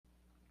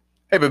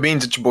Hey,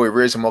 Babines, it's your boy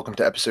Riz, and welcome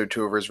to episode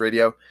 2 of Riz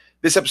Radio.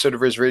 This episode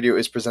of Riz Radio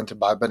is presented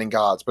by Betting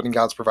Gods. Betting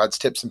Gods provides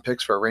tips and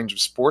picks for a range of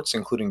sports,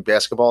 including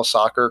basketball,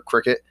 soccer,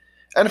 cricket,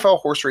 NFL,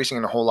 horse racing,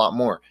 and a whole lot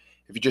more.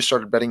 If you just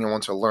started betting and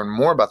want to learn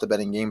more about the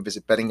betting game,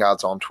 visit Betting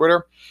Gods on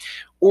Twitter,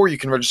 or you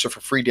can register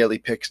for free daily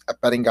picks at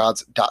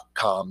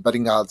bettinggods.com.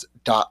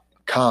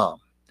 Bettinggods.com.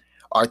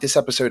 All right, this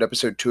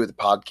episode 2 of the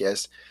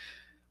podcast,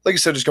 like I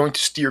said, is going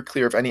to steer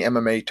clear of any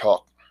MMA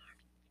talk.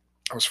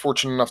 I was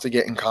fortunate enough to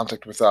get in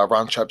contact with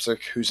Ron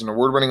Shepsik, who's an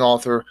award-winning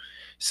author.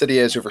 Said he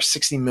has over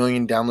 60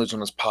 million downloads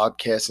on his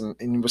podcast, and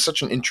he was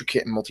such an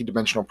intricate and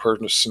multidimensional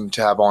person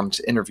to have on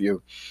to interview.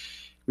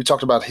 We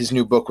talked about his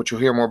new book, which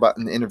you'll hear more about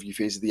in the interview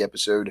phase of the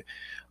episode,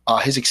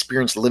 his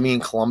experience living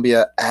in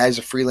Colombia as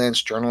a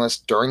freelance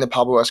journalist during the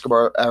Pablo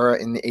Escobar era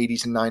in the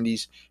 80s and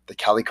 90s, the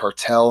Cali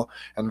cartel,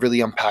 and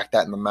really unpack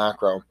that in the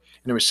macro.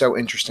 And it was so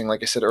interesting.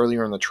 Like I said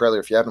earlier in the trailer,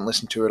 if you haven't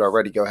listened to it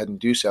already, go ahead and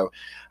do so.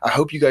 I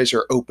hope you guys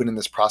are open in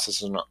this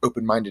process and are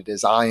open-minded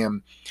as I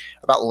am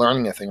about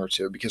learning a thing or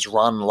two, because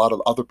Ron and a lot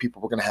of other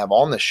people we're going to have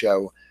on this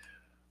show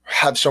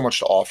have so much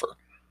to offer.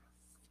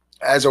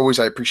 As always,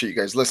 I appreciate you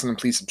guys listening.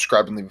 Please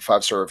subscribe and leave a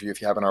 5-star review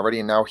if you haven't already.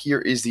 And now here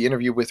is the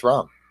interview with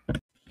Ron.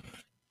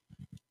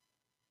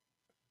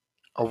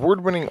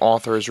 Award-winning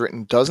author has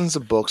written dozens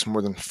of books,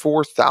 more than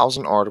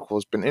 4,000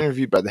 articles, been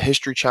interviewed by the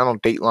History Channel,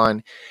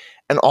 Dateline,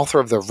 and author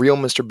of The Real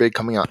Mr. Big,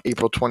 coming out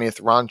April 20th,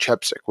 Ron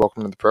Shepsik.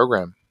 Welcome to the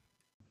program.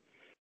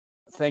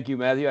 Thank you,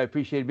 Matthew. I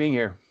appreciate being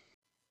here.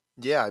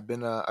 Yeah, I've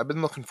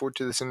been looking forward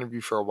to this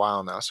interview for a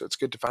while now, so it's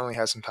good to finally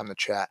have some time to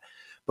chat.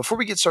 Before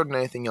we get started on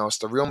anything else,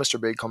 The Real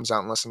Mr. Big comes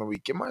out in less than a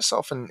week. Give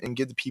myself and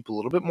give the people a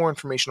little bit more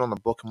information on the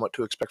book and what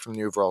to expect from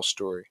the overall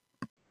story.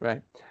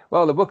 Right.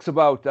 Well, the book's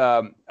about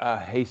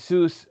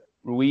Jesus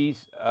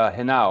Ruiz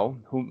Henao,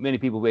 who many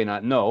people may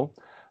not know,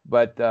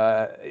 but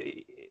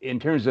in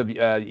terms of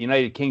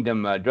United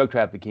Kingdom drug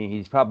trafficking,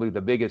 he's probably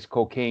the biggest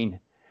cocaine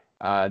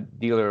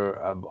dealer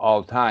of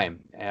all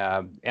time.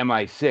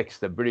 MI6,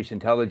 the British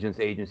intelligence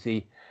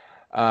agency,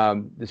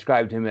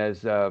 described him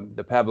as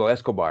the Pablo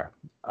Escobar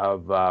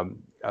of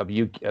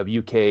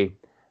UK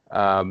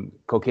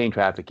cocaine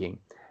trafficking,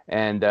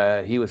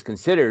 and he was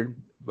considered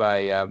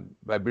by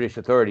British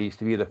authorities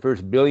to be the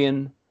first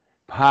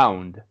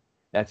billion-pound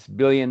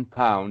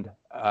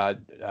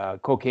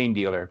cocaine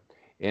dealer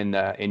in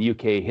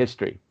UK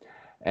history.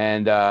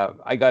 And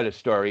I got a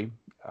story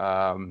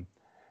in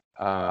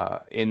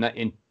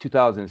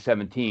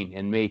 2017,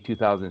 in May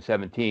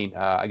 2017.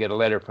 I get a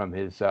letter from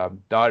his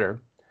daughter,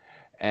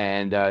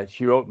 and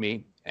she wrote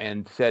me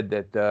and said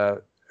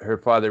that her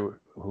father,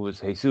 who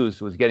was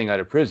Jesus, was getting out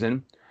of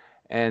prison,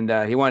 and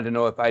he wanted to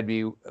know if I'd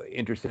be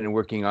interested in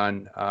working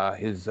on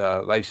his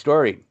life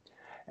story.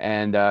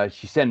 And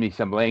she sent me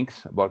some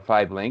links, about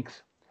 5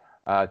 links,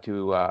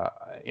 to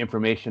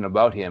information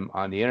about him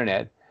on the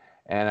internet.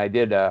 And I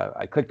did.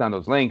 I clicked on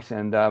those links,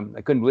 and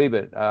I couldn't believe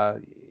it.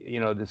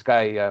 This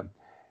guy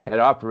had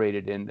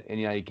operated in the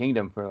United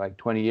Kingdom for like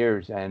 20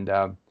 years, and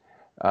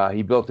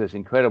he built this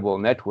incredible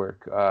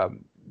network.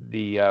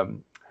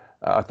 The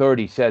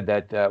authorities said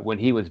that when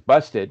he was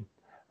busted,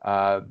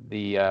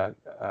 the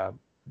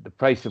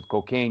price of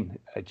cocaine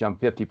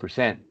jumped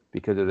 50%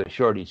 because of the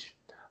shortage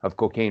of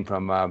cocaine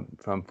from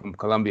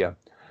Colombia.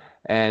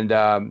 And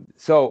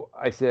so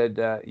I said,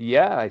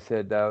 yeah. I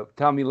said,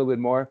 tell me a little bit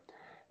more.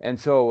 And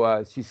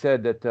so she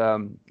said that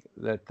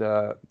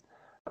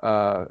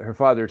her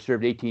father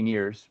served 18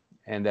 years,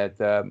 and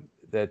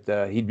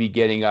that he'd be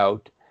getting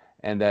out,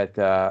 and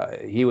that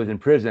he was in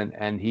prison,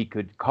 and he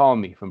could call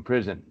me from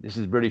prison. This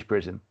is British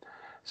prison.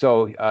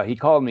 So he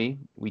called me.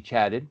 We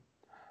chatted,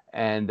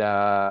 and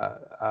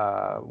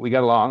we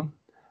got along,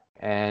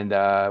 and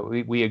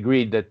we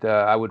agreed that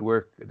I would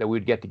work, that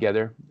we'd get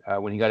together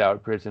when he got out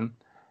of prison,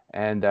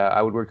 and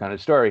I would work on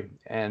his story.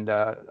 And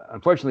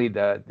unfortunately,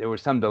 there were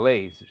some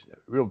delays,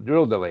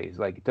 real delays.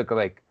 Like it took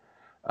like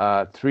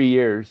 3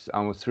 years,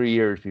 almost 3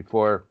 years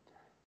before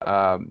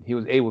he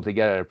was able to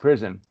get out of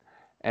prison.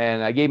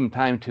 And I gave him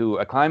time to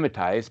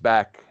acclimatize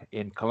back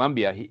in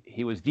Colombia.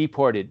 He was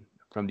deported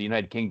from the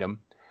United Kingdom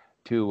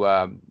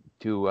to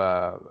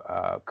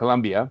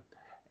Colombia,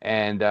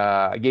 and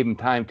I gave him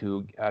time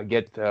to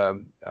get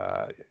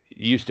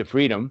used to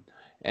freedom.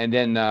 And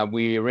then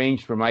we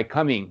arranged for my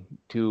coming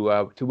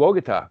to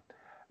Bogota.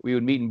 We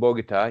would meet in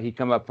Bogota. He'd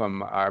come up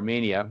from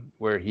Armenia,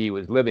 where he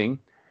was living,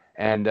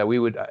 and we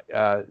would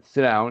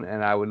sit down,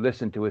 and I would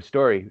listen to his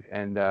story,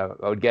 and I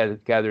would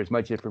gather as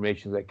much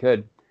information as I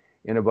could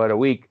in about a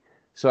week.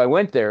 So I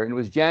went there, and it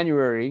was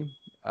January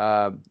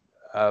of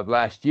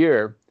last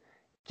year,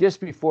 just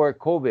before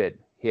COVID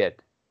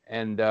hit,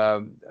 and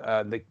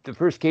the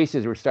first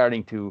cases were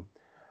starting to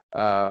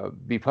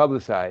be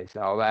publicized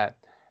and all that.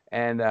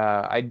 And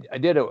I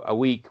did a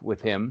week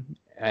with him,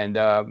 and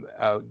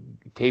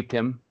taped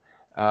him,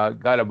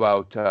 got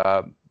about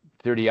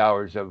 30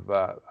 hours of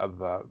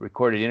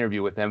recorded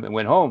interview with him, and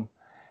went home.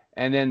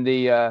 And then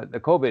the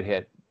COVID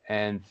hit,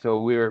 and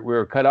so we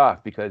were cut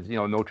off because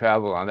no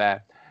travel on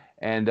that.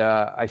 And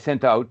I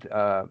sent out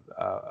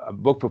a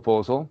book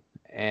proposal,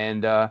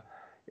 and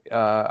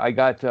I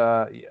got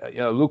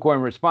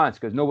lukewarm response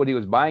because nobody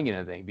was buying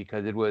anything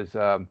because it was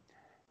the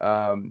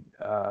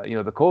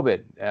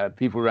COVID.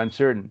 People were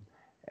uncertain,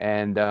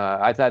 and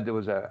I thought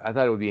I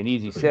thought it would be an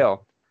easy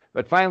sell.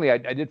 But finally, I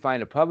did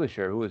find a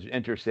publisher who was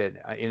interested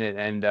in it,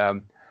 and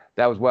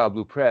that was Wild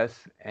Blue Press.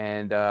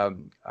 And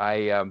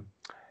I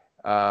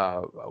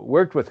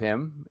worked with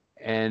him,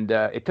 and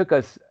it took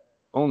us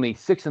only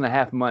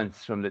 6.5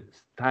 months from the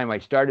time I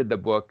started the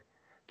book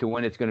to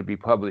when it's going to be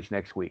published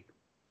next week.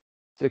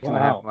 Six and a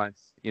half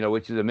months,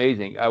 which is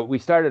amazing. We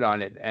started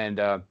on it, and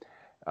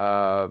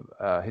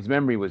his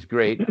memory was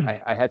great.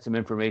 I had some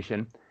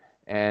information,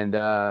 and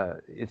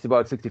it's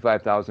about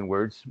 65,000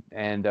 words,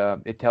 and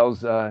it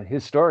tells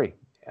his story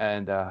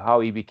and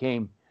how he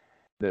became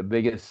the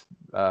biggest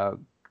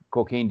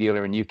cocaine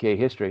dealer in UK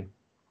history.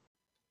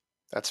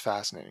 That's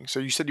fascinating. So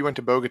you said you went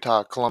to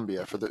Bogota,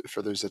 Colombia.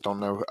 For those that don't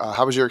know,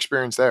 how was your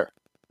experience there?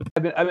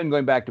 I've been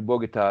going back to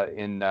Bogota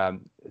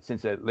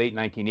since the late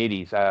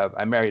 1980s.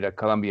 I married a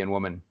Colombian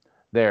woman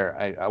there.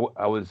 I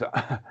was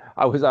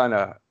I was on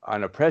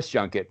a press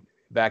junket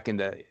back in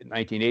the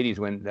 1980s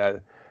when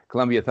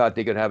Colombia thought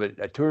they could have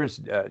a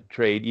tourist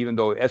trade, even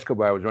though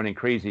Escobar was running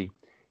crazy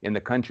in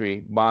the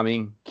country,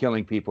 bombing,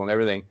 killing people, and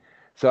everything.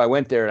 So I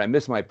went there, and I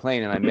missed my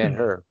plane, and I met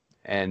her,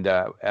 and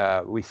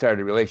we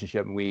started a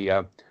relationship, and we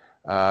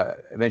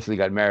eventually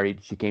got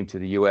married. She came to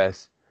the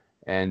U.S.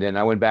 And then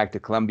I went back to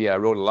Colombia. I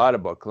wrote a lot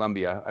about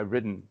Colombia. I've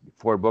written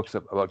 4 books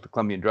about the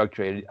Colombian drug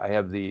trade. I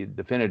have the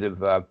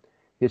definitive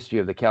history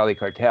of the Cali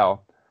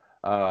cartel.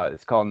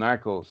 It's called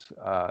Narcos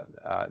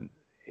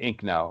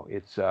Inc. now.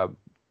 It's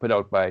put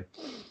out by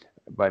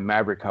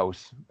Maverick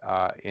House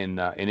in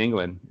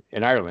England,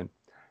 in Ireland.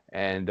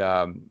 And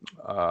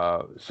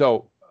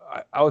so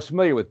I was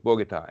familiar with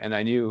Bogota, and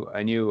I knew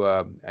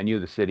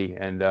the city.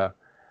 And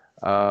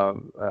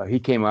he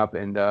came up,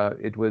 and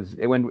it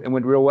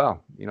went real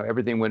well.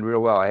 Everything went real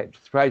well. I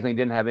surprisingly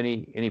didn't have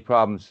any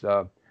problems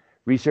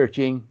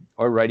researching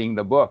or writing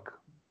the book.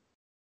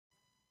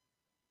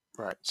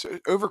 Right. So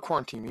over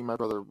quarantine, me and my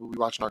brother, we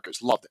watched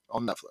Narcos, loved it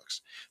on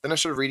Netflix. Then I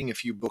started reading a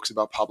few books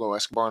about Pablo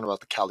Escobar and about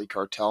the Cali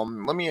cartel.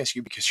 And let me ask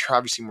you, because you're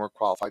obviously more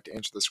qualified to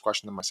answer this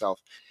question than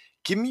myself.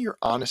 Give me your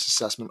honest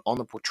assessment on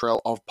the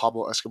portrayal of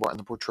Pablo Escobar and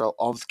the portrayal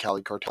of the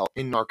Cali cartel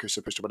in Narcos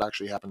opposed to what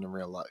actually happened in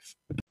real life.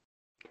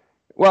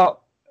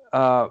 Well,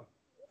 of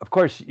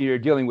course, you're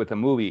dealing with a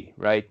movie,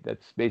 right?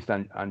 That's based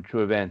on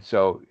true events,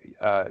 so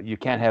you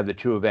can't have the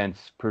true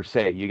events per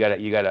se. You gotta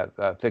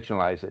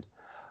fictionalize it.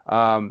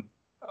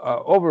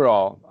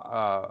 Overall,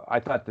 I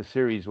thought the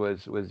series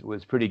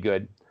was pretty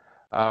good.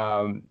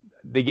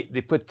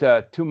 They put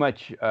too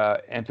much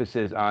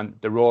emphasis on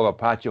the role of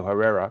Pacho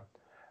Herrera,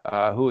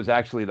 who was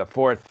actually the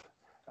 4th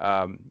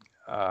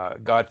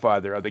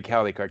godfather of the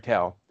Cali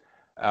cartel.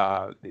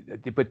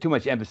 They put too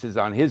much emphasis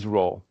on his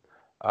role.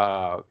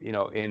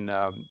 In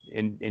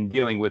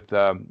dealing with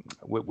the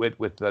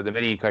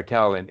Medellin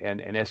cartel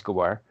and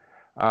Escobar.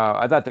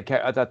 I thought the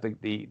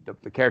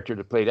character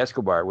that played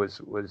Escobar was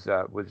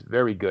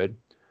very good,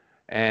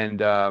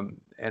 and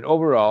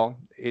overall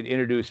it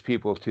introduced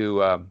people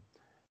to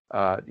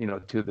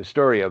to the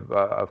story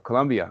of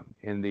Colombia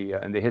in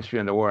the history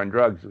and the war on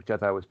drugs, which I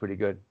thought was pretty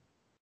good.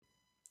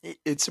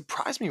 It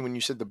surprised me when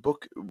you said the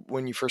book,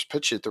 when you first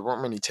pitched it, there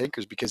weren't many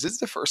takers, because this is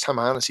the first time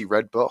I honestly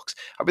read books.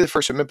 I'll be the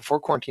first to admit,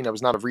 before quarantine, I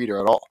was not a reader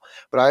at all.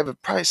 But I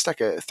have probably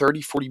stuck at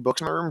 30, 40 books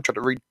in my room, try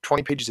to read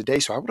 20 pages a day.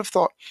 So I would have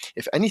thought,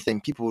 if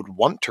anything, people would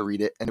want to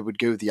read it and it would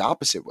go the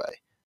opposite way.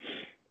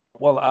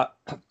 Well,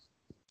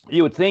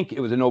 you would think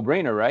it was a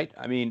no-brainer, right?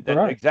 I mean, that's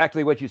right.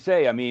 Exactly what you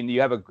say. I mean, you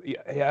have a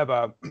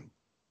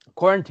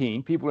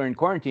quarantine. People are in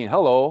quarantine.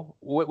 Hello,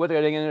 what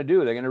are they going to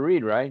do? They're going to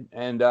read, right?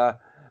 And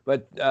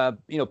But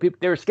people,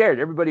 they were scared.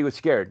 Everybody was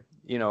scared.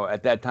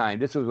 At that time.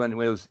 This was when it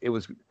was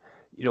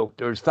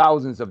there was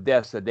thousands of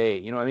deaths a day.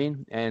 You know what I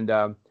mean? And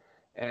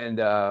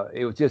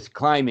it was just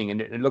climbing,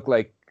 and it looked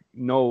like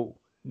no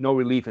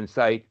relief in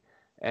sight,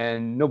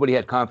 and nobody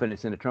had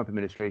confidence in the Trump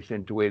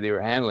administration the way they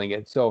were handling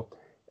it. So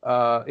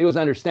it was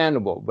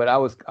understandable. But I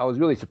was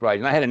really surprised,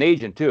 and I had an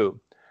agent too,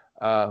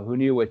 who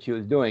knew what she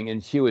was doing,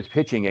 and she was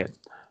pitching it.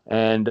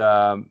 And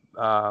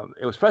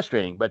it was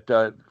frustrating, but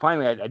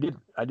finally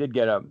I did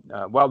get a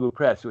Wild Blue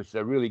Press, which is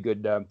a really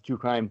good true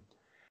crime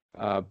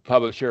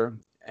publisher,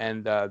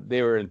 and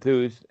they were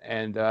enthused,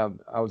 and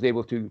I was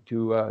able to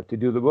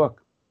do the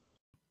book.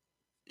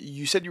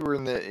 You said you were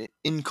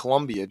in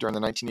Colombia during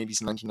the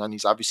 1980s and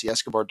 1990s. Obviously,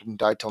 Escobar didn't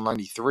die till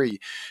 93.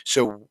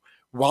 So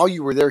while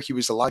you were there, he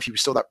was alive. He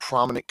was still that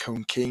prominent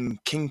cocaine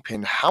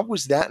kingpin. How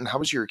was that, and how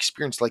was your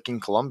experience like in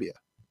Colombia?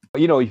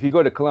 If you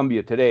go to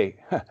Colombia today,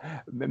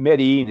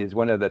 Medellin is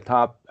one of the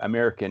top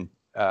American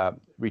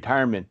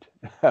retirement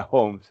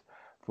homes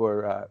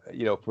for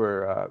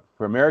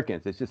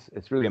Americans.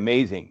 It's really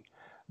amazing.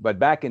 But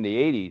back in the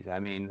 80s, I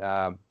mean,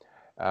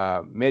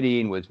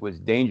 Medellin was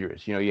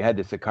dangerous. You had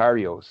the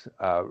sicarios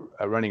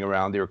running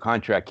around. They were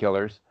contract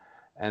killers,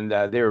 and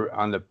they were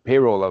on the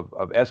payroll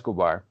of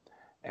Escobar.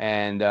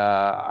 And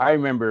I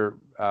remember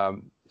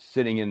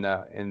sitting in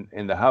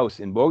the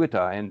house in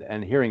Bogota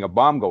and hearing a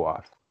bomb go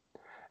off.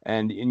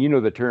 And you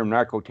know the term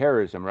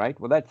narco-terrorism, right?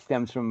 Well, that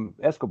stems from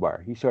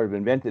Escobar. He sort of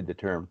invented the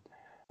term.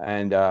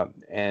 And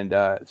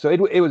so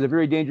it was a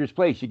very dangerous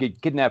place. You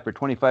get kidnapped for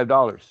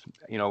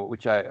 $25,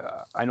 which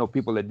I know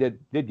people that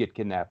did get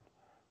kidnapped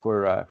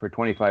for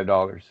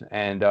 $25,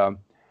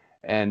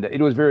 and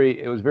it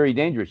was very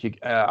dangerous.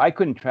 I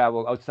couldn't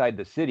travel outside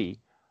the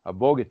city of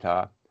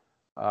Bogota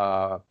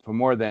for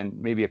more than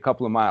maybe a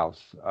couple of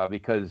miles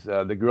because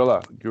the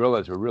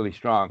guerrillas were really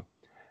strong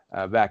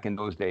back in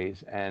those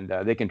days, and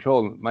they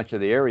controlled much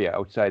of the area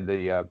outside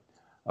the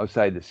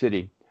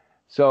city.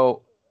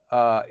 So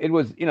it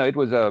was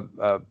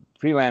a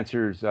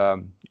freelancer's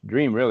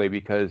dream, really,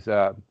 because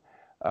the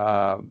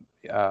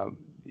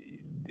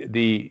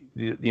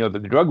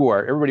drug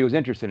war, everybody was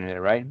interested in it,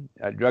 right?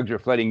 Drugs were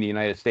flooding the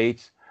United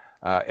States.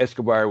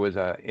 Escobar was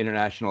an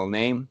international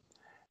name,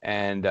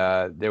 and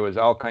there was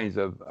all kinds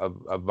of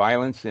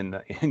violence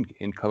in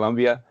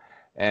Colombia,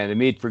 and it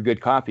made for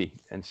good copy.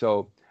 And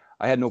so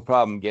I had no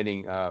problem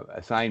getting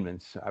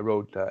assignments. I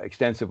wrote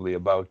extensively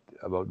about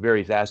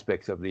various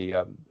aspects of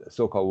the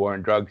so-called war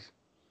on drugs.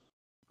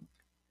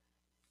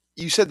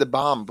 You said the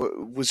bomb,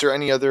 but was there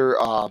any other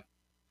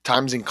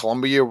times in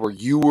Colombia where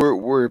you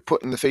were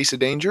put in the face of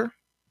danger?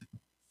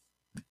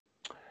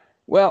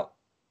 Well,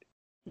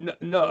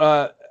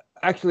 no,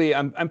 actually,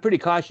 I'm pretty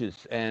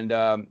cautious, and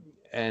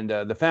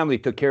the family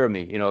took care of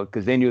me,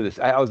 because they knew this.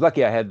 I was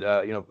lucky; I had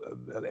a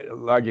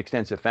large,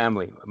 extensive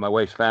family, my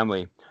wife's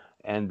family,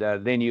 and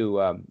they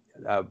knew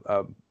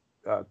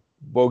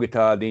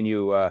Bogota. They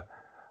knew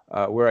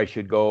where I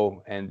should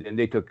go, and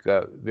they took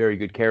very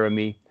good care of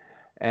me.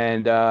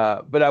 And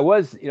but I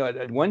was,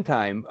 at one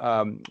time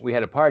we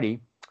had a party,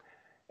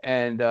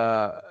 and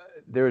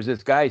there was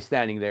this guy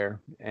standing there,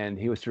 and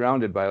he was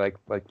surrounded by like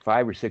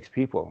 5 or 6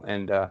 people,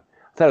 and I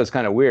thought it was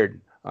kind of weird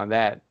on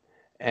that.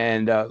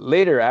 And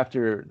later,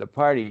 after the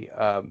party,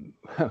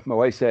 my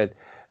wife said,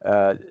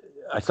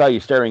 "I saw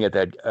you staring at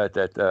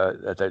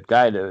that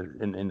guy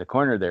in the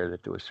corner there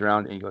that was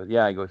surrounded." He goes,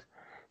 "Yeah." He goes,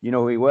 "You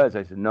know who he was?"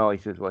 I said, "No." He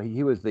says, "Well,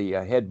 he was the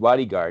head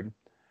bodyguard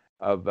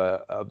of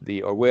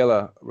the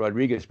Orjuela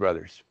Rodriguez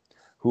brothers,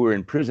 who were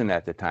in prison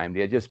at the time. They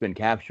had just been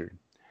captured,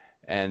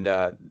 and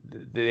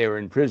they were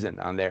in prison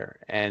on there.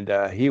 And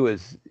he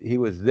was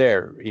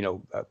there,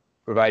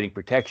 providing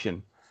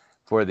protection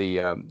for the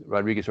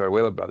Rodriguez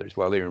Orjuela brothers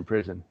while they were in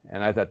prison."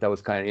 And I thought that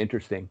was kind of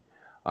interesting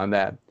on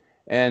that.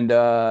 And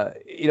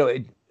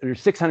there's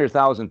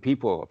 600,000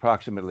 people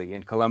approximately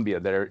in Colombia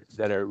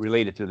that are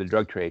related to the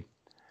drug trade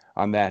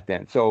on that.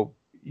 Then, so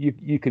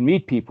you can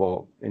meet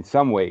people in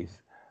some ways.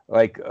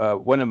 Like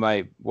one of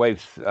my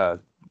wife's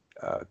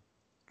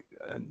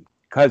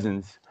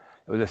cousins,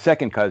 it was a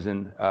second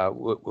cousin,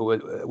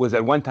 was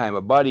at one time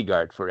a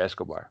bodyguard for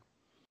Escobar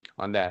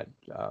on that.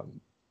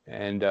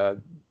 And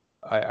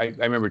I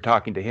remember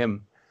talking to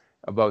him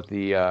about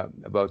the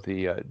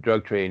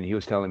drug trade, and he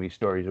was telling me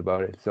stories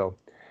about it. So,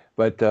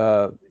 but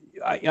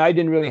I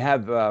didn't really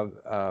have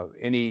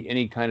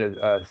any kind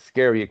of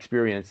scary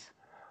experience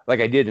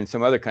like I did in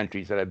some other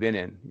countries that I've been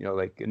in,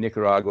 like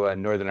Nicaragua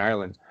and Northern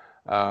Ireland.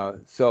 I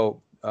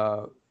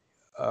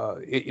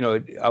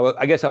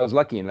guess I was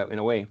lucky in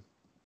a way.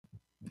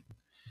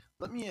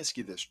 Let me ask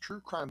you this.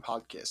 True crime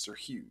podcasts are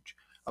huge.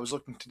 I was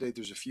looking today,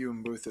 there's a few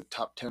in both the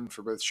top 10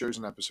 for both shows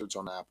and episodes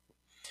on Apple.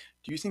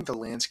 Do you think the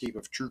landscape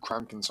of true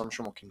crime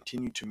consumption will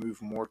continue to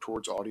move more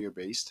towards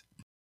audio-based?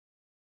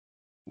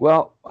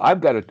 Well,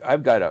 I've got a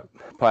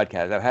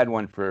podcast. I've had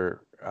one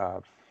for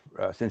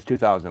since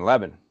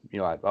 2011.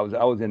 I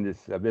was in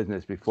this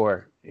business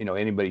before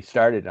anybody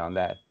started on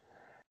that.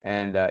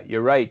 And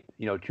you're right.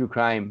 True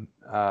crime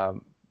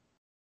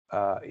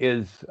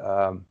is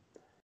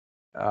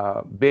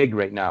big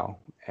right now,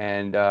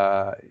 and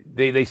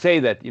they say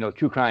that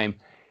true crime,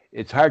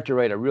 it's hard to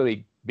write a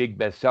really big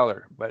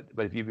bestseller, but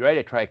if you write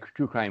a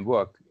true crime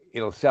book,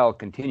 it'll sell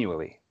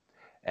continually.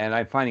 And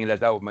I'm finding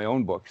that out with my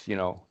own books,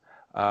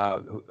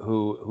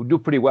 who do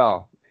pretty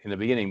well in the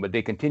beginning, but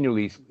they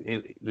continually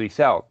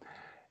sell.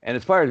 And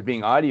as far as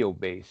being audio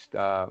based,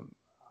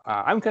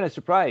 I'm kind of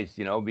surprised,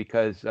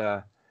 because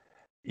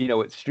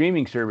with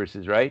streaming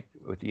services, right,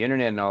 with the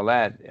internet and all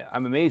that,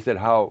 I'm amazed at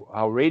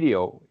how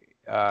radio,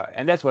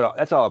 and that's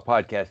all a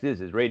podcast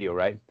is radio,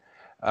 right?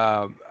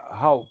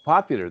 How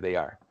popular they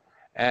are,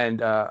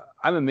 and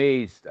I'm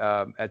amazed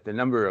at the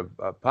number of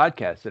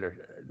podcasts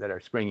that are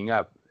springing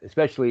up,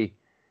 especially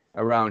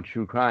around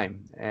true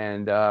crime,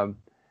 and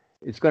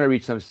it's going to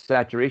reach some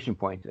saturation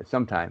point at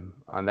some time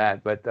on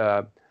that. But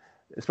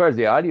as far as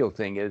the audio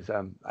thing is,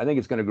 I think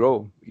it's going to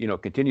grow,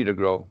 continue to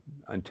grow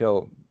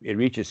until it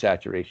reaches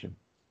saturation.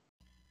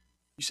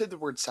 You said the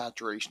word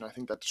saturation. I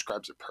think that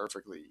describes it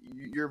perfectly.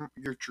 You're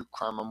true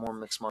crime. I'm more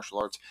mixed martial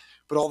arts,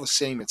 but all the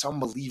same, it's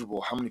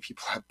unbelievable how many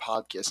people have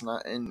podcasts,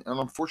 and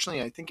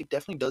unfortunately, I think it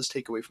definitely does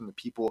take away from the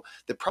people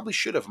that probably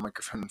should have a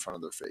microphone in front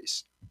of their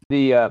face.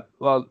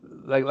 Well,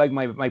 like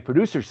my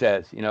producer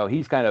says,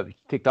 he's kind of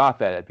ticked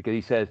off at it because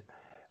he says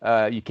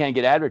you can't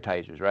get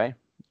advertisers, right?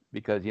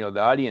 Because the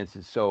audience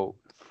is so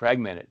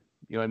fragmented.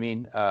 You know what I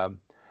mean?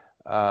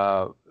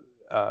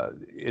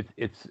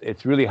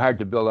 it's really hard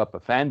to build up a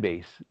fan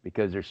base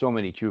because there's so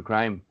many true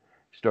crime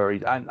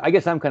stories. I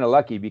guess I'm kind of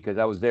lucky because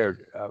I was there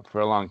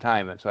for a long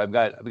time, and so I've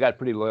got a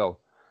pretty loyal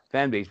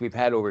fan base. We've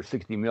had over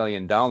 60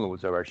 million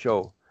downloads of our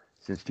show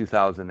since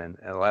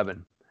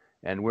 2011,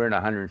 and we're in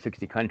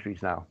 160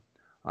 countries now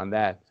on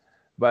that.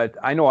 But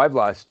I know I've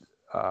lost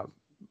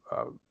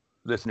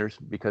listeners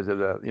because of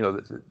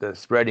the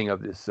spreading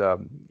of this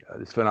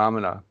this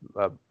phenomena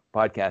of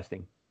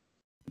podcasting.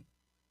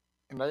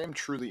 And I am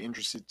truly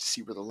interested to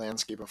see where the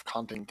landscape of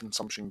content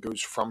consumption goes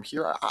from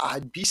here.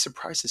 I'd be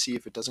surprised to see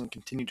if it doesn't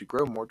continue to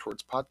grow more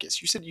towards podcasts.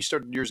 You said you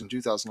started yours in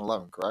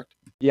 2011, correct?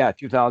 Yeah,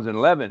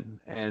 2011,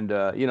 and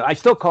I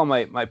still call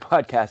my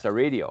podcast a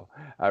radio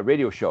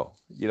show.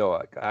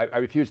 I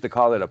refuse to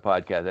call it a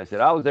podcast. I said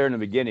I was there in the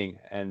beginning,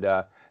 and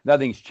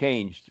nothing's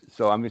changed,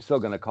 so I'm still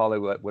going to call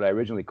it what I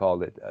originally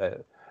called it, a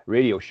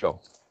radio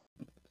show.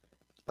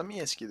 Let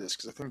me ask you this,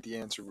 because I think the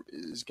answer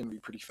is going to be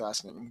pretty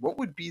fascinating. What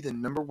would be the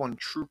 #1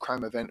 true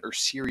crime event or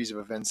series of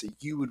events that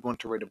you would want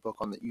to write a book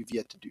on that you've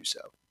yet to do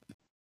so?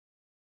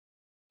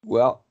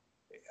 Well,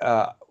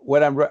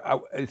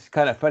 it's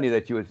kind of funny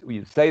that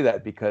you say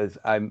that, because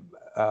I'm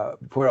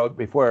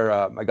before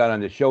I got on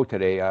the show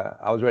today,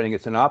 I was writing a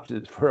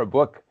synopsis for a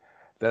book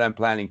that I'm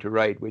planning to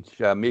write, which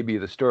may be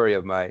the story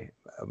of my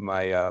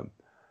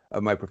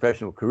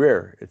professional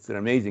career. It's an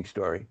amazing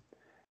story,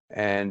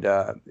 and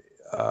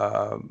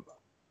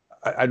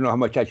I don't know how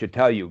much I should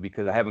tell you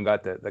because I haven't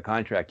got the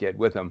contract yet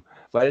with them.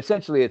 But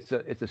essentially, it's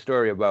a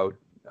story about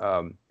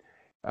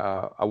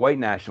a white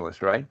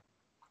nationalist, right,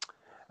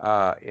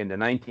 in the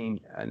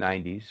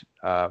 1990s,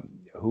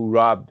 who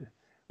robbed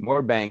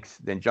more banks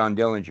than John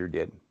Dillinger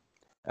did,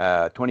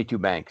 22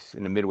 banks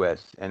in the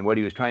Midwest. And what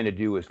he was trying to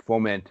do was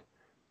foment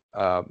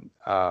a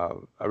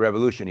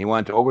revolution. He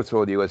wanted to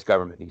overthrow the U.S.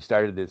 government. He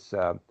started this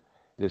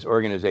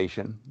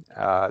organization.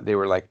 They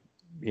were like,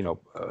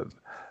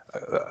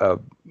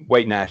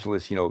 white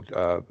nationalists,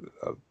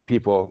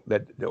 people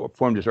that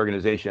formed this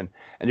organization,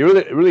 and they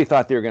really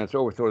thought they were going to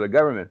overthrow the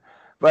government.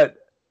 But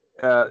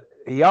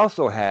he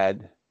also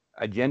had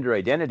a gender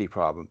identity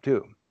problem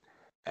too,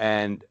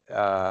 and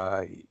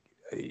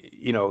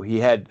he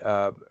had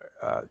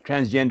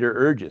transgender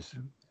urges,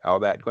 all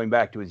that going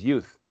back to his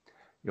youth,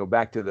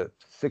 back to the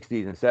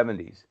 60s and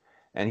 70s,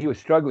 and he was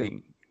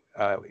struggling.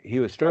 He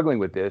was struggling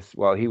with this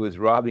while he was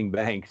robbing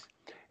banks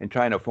and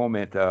trying to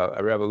foment a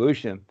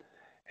revolution.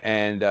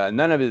 And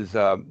none of his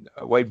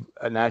white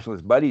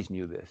nationalist buddies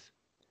knew this.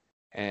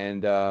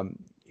 And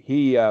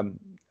he got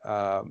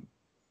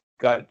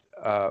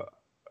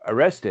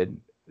arrested.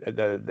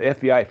 The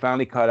FBI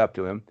finally caught up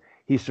to him.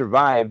 He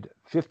survived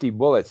 50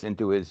 bullets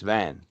into his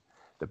van.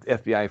 The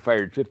FBI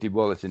fired 50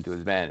 bullets into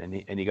his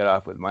van, and he got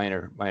off with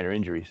minor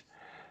injuries.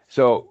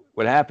 So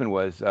what happened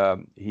was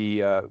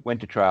he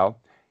went to trial.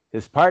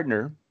 His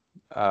partner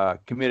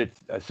committed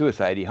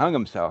suicide. He hung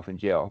himself in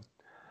jail.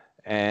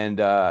 And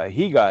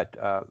he got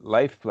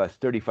life plus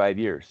 35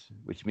 years,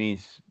 which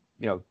means,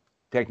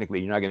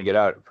 technically you're not going to get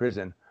out of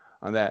prison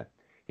on that.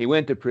 He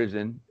went to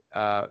prison.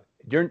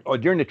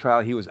 During the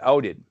trial, he was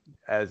outed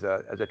as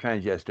a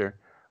transgender,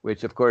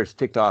 which of course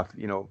ticked off,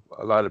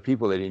 a lot of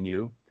people that he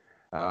knew.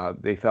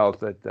 They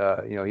felt that,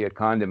 he had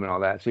conned them and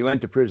all that. So he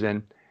went to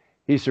prison.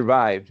 He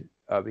survived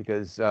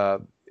because, there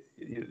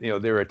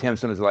were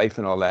attempts on his life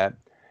and all that.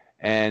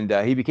 And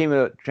he became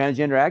a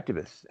transgender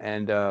activist,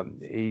 and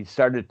he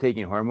started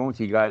taking hormones.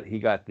 He got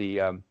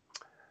the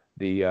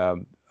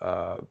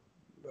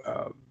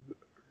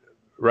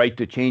right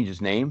to change his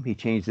name. He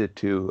changed it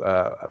to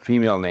a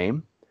female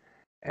name,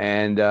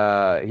 and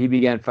he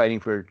began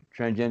fighting for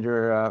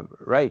transgender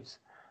rights.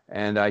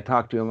 And I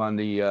talked to him on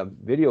the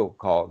video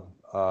call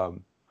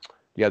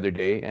the other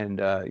day, and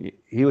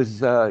he was,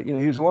 he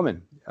was a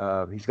woman.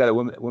 He's got a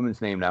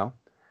woman's name now,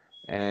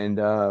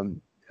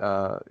 and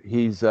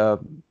he's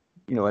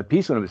at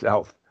peace with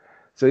himself.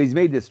 So he's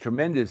made this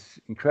tremendous,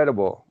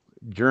 incredible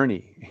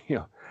journey,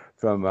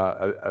 from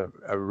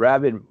a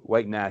rabid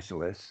white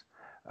nationalist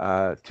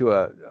to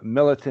a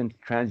militant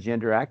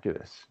transgender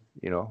activist,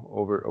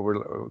 over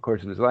the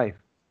course of his life.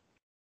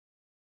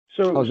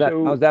 So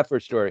how's that for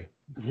a story?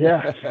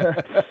 Yeah.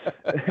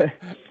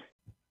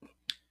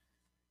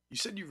 You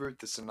said you wrote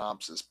the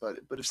synopsis, but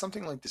if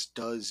something like this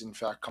does in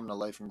fact come to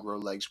life and grow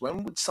legs,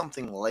 when would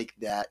something like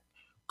that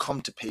come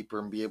to paper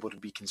and be able to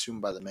be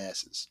consumed by the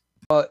masses?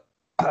 Well,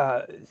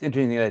 it's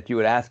interesting that you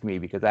would ask me,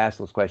 because I asked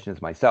those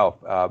questions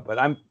myself. But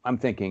I'm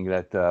thinking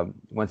that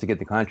once I get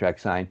the contract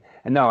signed,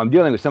 and now I'm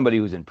dealing with somebody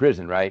who's in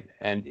prison, right?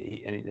 And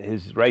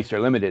his rights are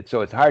limited,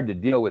 so it's hard to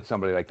deal with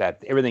somebody like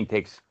that. Everything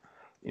takes,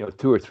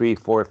 2 or 3,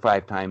 4 or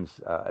 5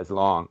 times as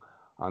long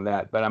on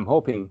that. But I'm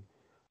hoping,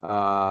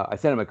 I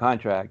sent him a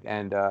contract,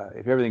 and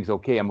if everything's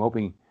okay, I'm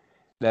hoping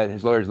that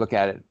his lawyers look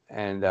at it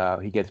and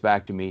he gets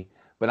back to me.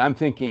 But I'm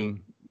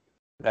thinking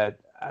that.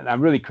 And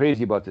I'm really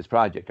crazy about this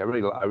project. I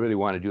really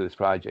want to do this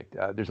project.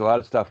 There's a lot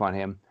of stuff on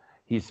him.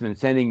 He's been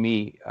sending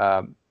me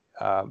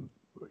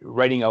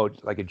writing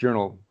out like a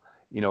journal,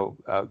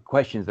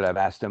 questions that I've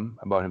asked him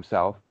about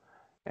himself,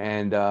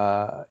 and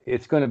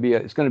it's going to be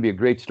a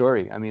great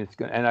story. I mean,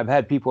 and I've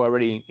had people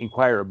already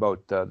inquire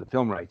about the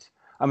film rights.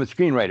 I'm a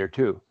screenwriter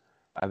too.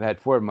 I've had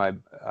five of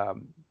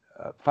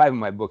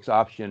my books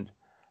optioned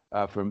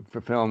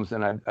for films,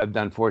 and I've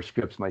done 4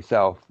 scripts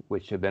myself,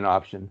 which have been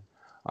optioned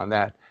on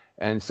that.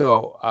 And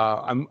so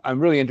I'm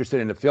really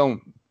interested in the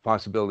film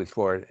possibilities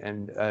for it,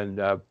 and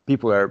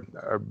people are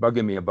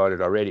bugging me about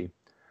it already.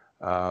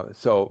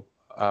 So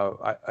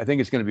I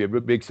think it's going to be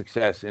a big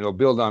success, and it'll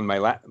build on my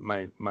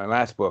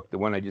last book, the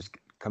one I just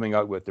coming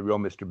out with, The Real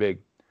Mr. Big,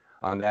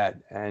 on that.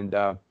 And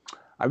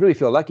I really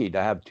feel lucky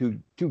to have two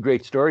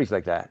great stories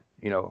like that,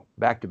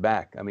 back to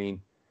back. I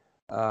mean,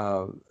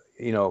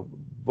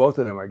 both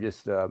of them are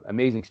just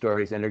amazing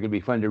stories, and they're going to be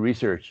fun to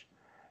research.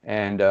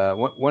 And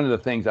one of the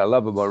things I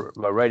love about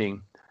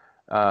writing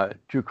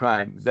true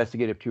crime,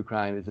 investigative true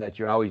crime, is that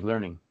you're always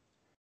learning.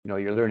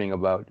 You're learning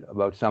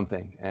about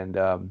something, and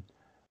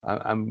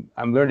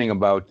I'm learning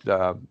about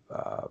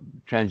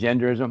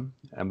transgenderism.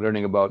 I'm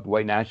learning about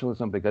white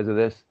nationalism because of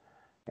this,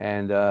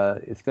 and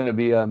it's going to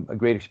be a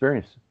great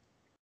experience.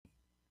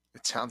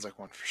 It sounds like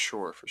one for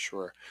sure, for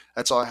sure.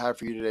 That's all I have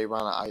for you today,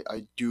 Ron.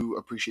 I do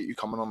appreciate you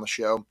coming on the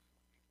show.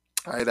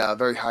 I had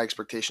very high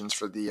expectations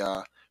for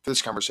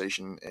this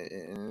conversation,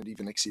 and it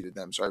even exceeded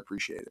them, so I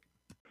appreciate it.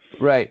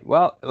 Right.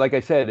 Well, like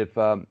I said,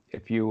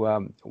 if you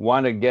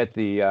want to get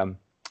the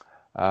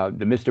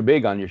Mr.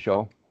 Big on your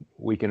show,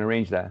 we can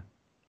arrange that.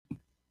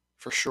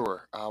 For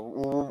sure.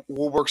 We'll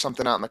work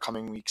something out in the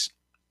coming weeks.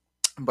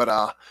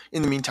 But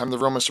in the meantime, The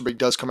Real Mr. Big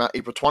does come out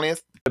April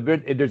 20th.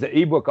 There's an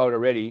ebook out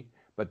already,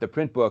 but the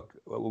print book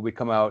will be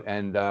come out,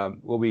 and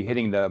we'll be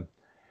hitting the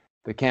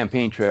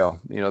campaign trail,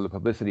 the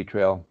publicity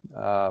trail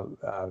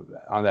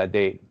on that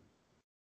date.